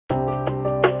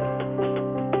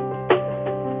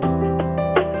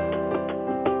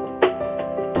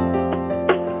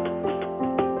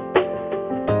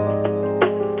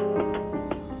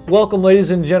Welcome,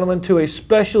 ladies and gentlemen, to a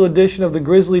special edition of the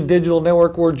Grizzly Digital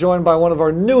Network. We're joined by one of our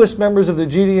newest members of the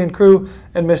GDN crew,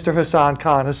 and Mr. Hassan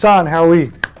Khan. Hassan, how are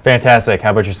we? Fantastic. How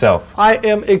about yourself? I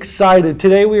am excited.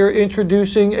 Today we are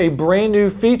introducing a brand new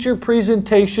feature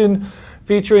presentation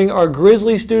featuring our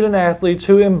Grizzly student athletes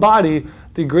who embody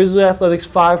the Grizzly Athletics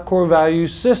 5 core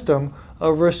values system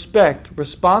of respect,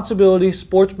 responsibility,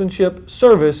 sportsmanship,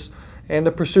 service, and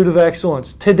the pursuit of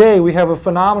excellence. Today we have a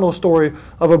phenomenal story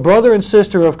of a brother and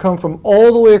sister who have come from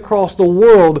all the way across the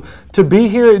world to be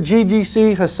here at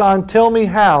GGC. Hassan, tell me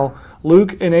how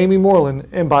Luke and Amy Morland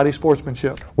embody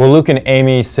sportsmanship. Well, Luke and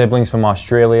Amy, siblings from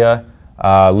Australia.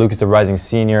 Luke is a rising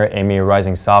senior, Amy a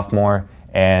rising sophomore,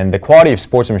 and the quality of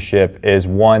sportsmanship is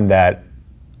one that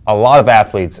a lot of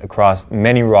athletes across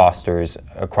many rosters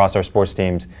across our sports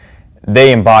teams,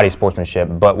 they embody sportsmanship.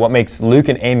 But what makes Luke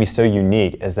and Amy so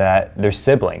unique is that they're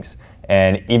siblings.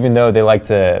 And even though they like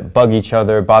to bug each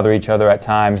other, bother each other at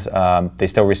times, they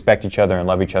still respect each other and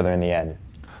love each other in the end.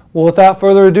 Well, without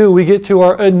further ado, we get to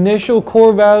our initial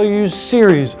core values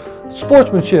series,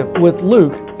 Sportsmanship with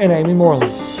Luke and Amy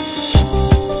Morland.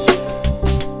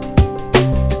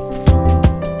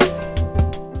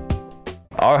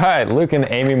 All right, Luke and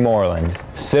Amy Morland,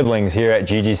 siblings here at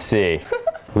GGC.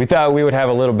 We thought we would have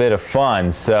a little bit of fun,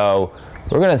 so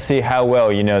we're gonna see how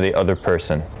well you know the other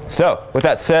person. So, with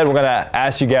that said, we're gonna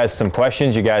ask you guys some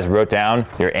questions. You guys wrote down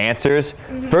your answers.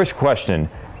 First question,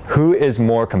 who is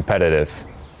more competitive?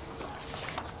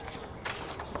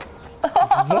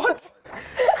 What?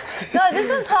 No, this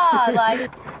was hard.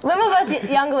 Like, when we were both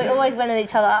younger, we always went at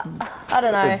each other. I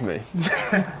don't know. It's me.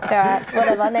 Alright,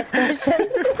 whatever. Next question.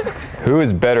 Who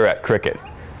is better at cricket?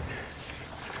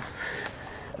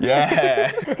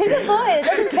 Yeah. He's a boy. It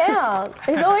doesn't count.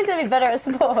 He's always going to be better at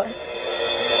sport.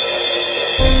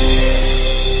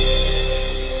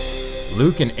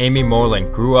 Luke and Amy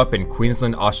Morland grew up in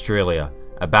Queensland, Australia,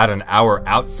 about an hour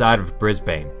outside of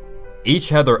Brisbane. Each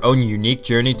had their own unique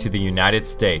journey to the United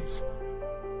States.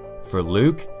 For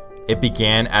Luke, it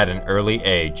began at an early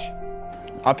age.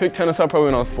 I picked tennis up probably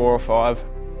when I was 4 or 5.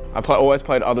 I always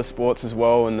played other sports as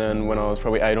well, and then when I was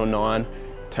probably 8 or 9,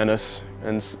 tennis,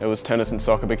 and it was tennis and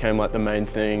soccer became like the main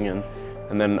thing, and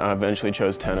then I eventually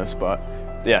chose tennis. But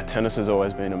yeah, tennis has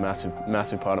always been a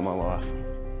massive part of my life.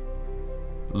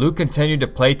 Luke continued to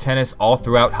play tennis all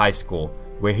throughout high school,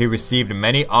 where he received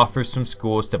many offers from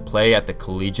schools to play at the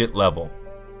collegiate level.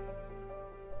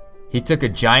 He took a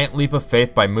giant leap of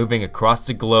faith by moving across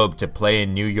the globe to play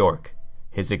in New York.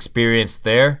 His experience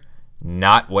there,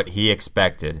 not what he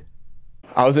expected.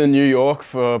 I was in New York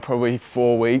for probably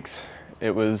 4 weeks.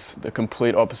 It was the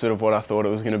complete opposite of what I thought it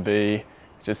was going to be.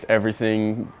 Just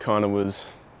everything kind of was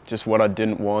just what I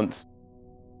didn't want.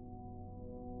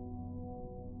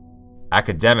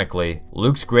 Academically,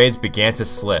 Luke's grades began to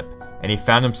slip, and he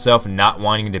found himself not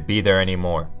wanting to be there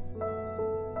anymore.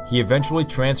 He eventually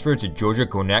transferred to Georgia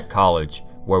Gwinnett College,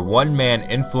 where one man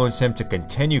influenced him to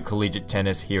continue collegiate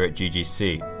tennis here at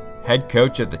GGC. Head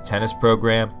coach of the tennis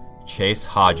program, Chase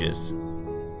Hodges.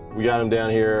 We got him down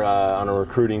here on a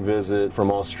recruiting visit from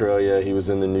Australia. He was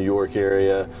in the New York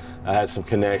area. I had some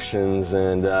connections,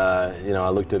 and you know, I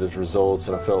looked at his results,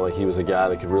 and I felt like he was a guy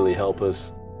that could really help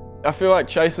us. I feel like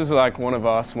Chase is like one of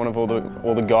us, one of all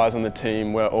the guys on the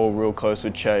team. We're all real close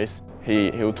with Chase.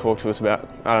 He'll talk to us about,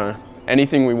 I don't know,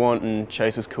 anything we want, and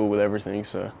Chase is cool with everything,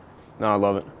 so no, I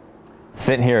love it.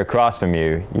 Sitting here across from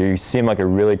you, you seem like a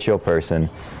really chill person,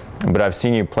 but I've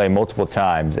seen you play multiple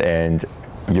times, and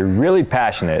you're really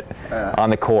passionate on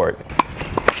the court.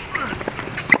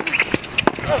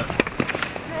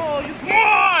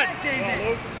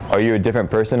 Are you a different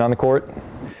person on the court?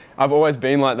 I've always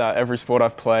been like that. Every sport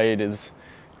I've played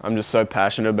I'm just so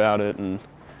passionate about it and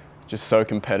just so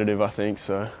competitive, I think,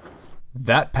 so.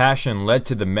 That passion led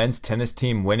to the men's tennis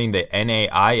team winning the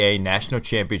NAIA National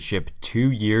Championship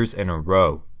 2 years in a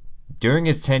row. During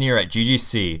his tenure at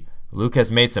GGC, Luke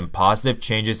has made some positive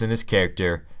changes in his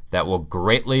character that will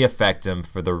greatly affect him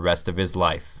for the rest of his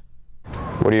life.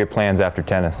 What are your plans after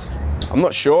tennis? I'm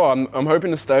not sure. I'm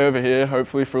hoping to stay over here,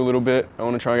 hopefully for a little bit. I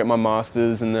want to try and get my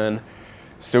master's, and then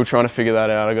still trying to figure that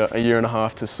out. I got 1.5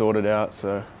 years to sort it out,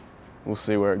 so we'll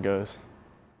see where it goes.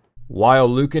 While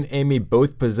Luke and Amy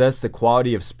both possess the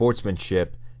quality of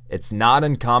sportsmanship, it's not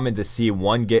uncommon to see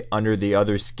one get under the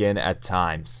other's skin at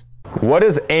times. What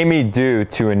does Amy do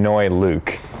to annoy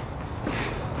Luke?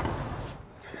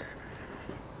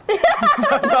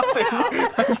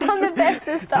 I'm the best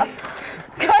sister.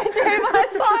 Go through my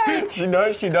phone. She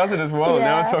knows she does it as well. Yeah.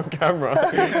 Now it's on camera,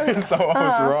 so I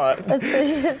was right.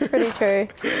 That's pretty true.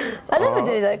 I never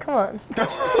do though. Come on.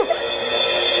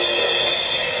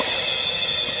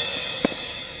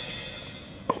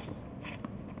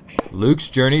 Luke's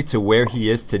journey to where he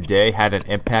is today had an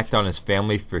impact on his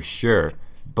family for sure,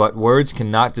 but words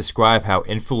cannot describe how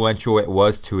influential it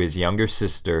was to his younger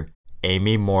sister,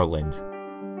 Amy Morland.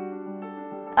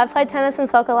 I played tennis and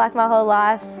soccer like my whole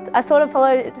life. I sort of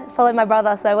followed my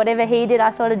brother, so whatever he did,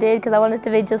 I sort of did because I wanted to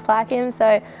be just like him.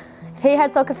 So if he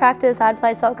had soccer practice, I'd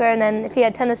play soccer, and then if he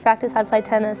had tennis practice, I'd play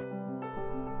tennis.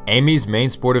 Amy's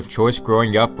main sport of choice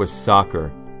growing up was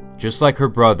soccer. Just like her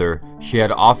brother, she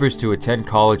had offers to attend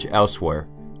college elsewhere.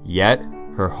 Yet,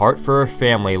 her heart for her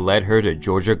family led her to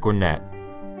Georgia Gwinnett.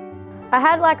 I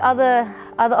had like other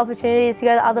opportunities to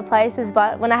go to other places,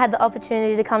 but when I had the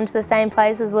opportunity to come to the same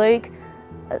place as Luke,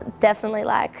 definitely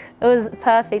it was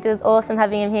perfect. It was awesome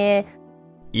having him here.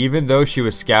 Even though she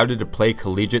was scouted to play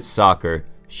collegiate soccer,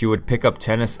 she would pick up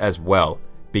tennis as well,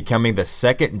 becoming the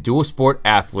second dual sport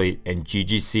athlete in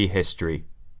GGC history.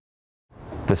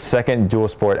 The second dual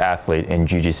sport athlete in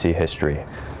GGC history.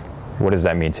 What does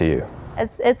that mean to you?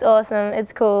 It's awesome,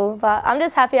 it's cool, but I'm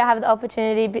just happy I have the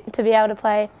opportunity to be able to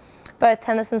play both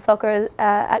tennis and soccer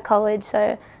at college,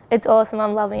 so it's awesome,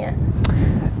 I'm loving it.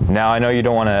 Now, I know you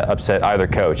don't want to upset either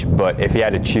coach, but if you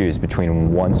had to choose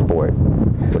between one sport,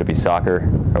 would it be soccer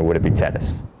or would it be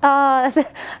tennis? Oh, that's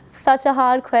such a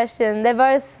hard question. They're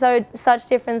both such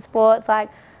different sports. Like,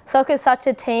 soccer's such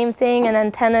a team thing, and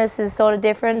then tennis is sort of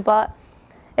different, but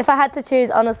if I had to choose,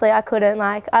 honestly, I couldn't.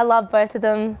 I love both of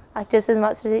them just as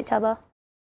much as each other.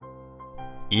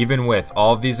 Even with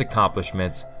all of these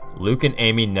accomplishments, Luke and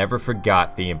Amy never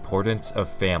forgot the importance of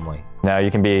family. Now, you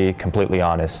can be completely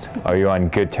honest. Are you on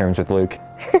good terms with Luke?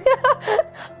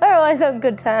 We're always on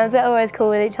good terms. We're always cool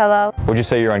with each other. Would you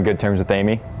say you're on good terms with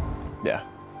Amy? Yeah,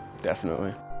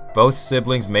 definitely. Both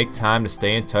siblings make time to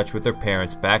stay in touch with their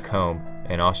parents back home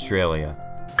in Australia.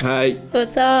 Hey.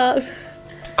 What's up?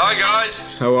 Hi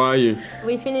guys. How are you?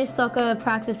 We finished soccer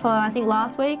practice probably, I think,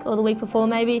 last week or the week before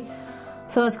maybe.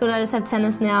 So it's good I just have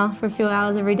tennis now for a few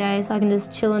hours every day so I can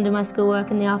just chill and do my schoolwork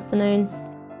in the afternoon.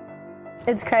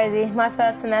 It's crazy. My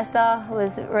first semester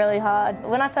was really hard.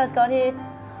 When I first got here,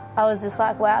 I was just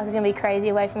like, wow, this is going to be crazy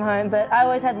away from home. But I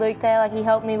always had Luke there. He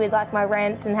helped me with my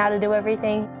rent and how to do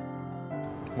everything.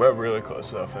 We're really close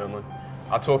to our family.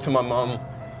 I talk to my mum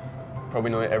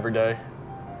probably nearly every day,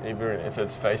 even if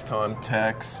it's FaceTime,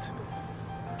 text.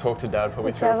 Talk to Dad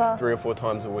probably three or four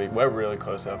times a week. We're really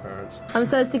close to our parents. I'm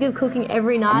so sick of cooking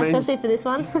every night, especially for this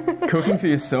one. Cooking for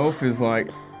yourself is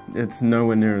it's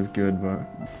nowhere near as good, but...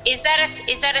 Is that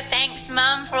a thanks,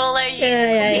 Mum, for all those years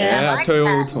of cooking? Yeah, I tell you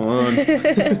all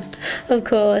the time. Of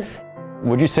course.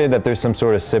 Would you say that there's some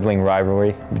sort of sibling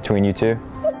rivalry between you two?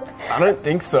 I don't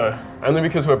think so. Only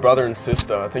because we're brother and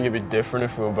sister. I think it'd be different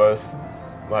if we were both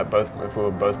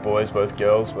boys, both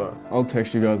girls, but I'll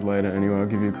text you guys later anyway. I'll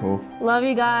give you a call. Love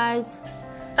you guys.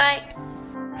 Bye.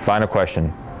 Final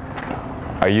question.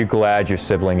 Are you glad your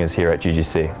sibling is here at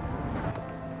GGC?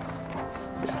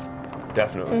 Yeah,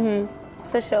 definitely.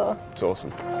 For sure. It's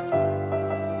awesome.